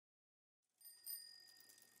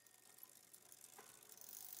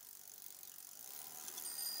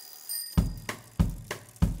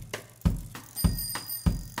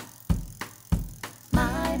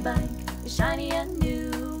is shiny and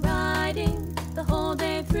new. Riding the whole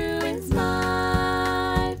day through is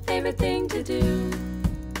my favorite thing to do.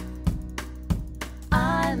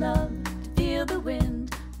 I love to feel the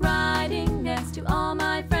wind, riding next to all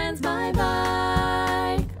my friends. My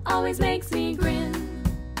bike always makes me grin.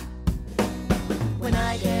 When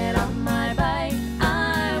I get on my bike,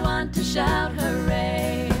 I want to shout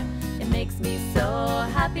hooray. It makes me so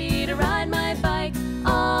happy to ride my bike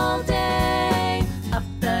all day. Up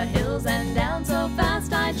the hills and down so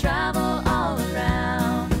fast, I travel all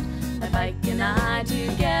around. My bike and I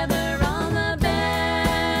together on the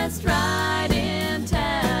best ride in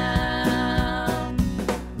town.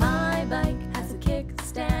 My bike has a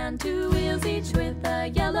kickstand, 2 wheels each with a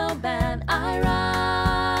yellow band. I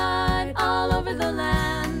ride all over the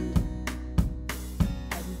land.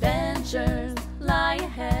 Adventures lie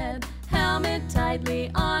ahead, helmet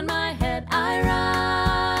tightly on my head. I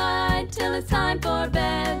ride till it's time for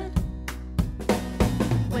bed.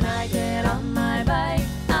 When I get on my bike,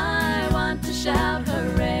 I want to shout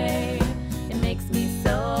hooray. It makes me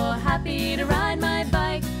so happy to ride my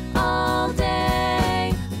bike all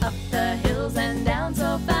day. Up the hills and down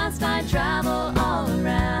so fast, I travel all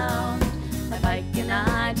around. My bike and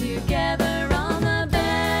I together on the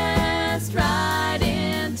best ride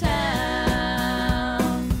in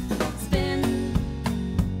town. Spin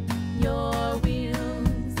your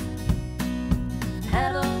wheels,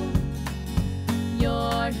 pedal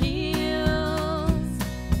your heels,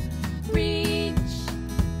 reach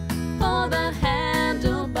for the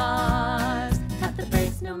handlebars. Cut the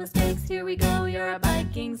brakes, no mistakes, here we go, you're a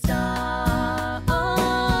biking star.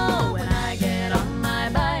 Oh, when I get on my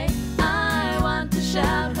bike, I want to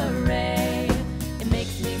shout hooray. It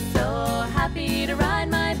makes me so happy to ride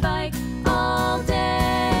my bike all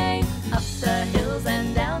day. Up the hills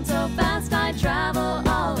and down so fast, I travel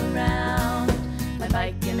all around. My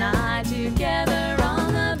bike and I together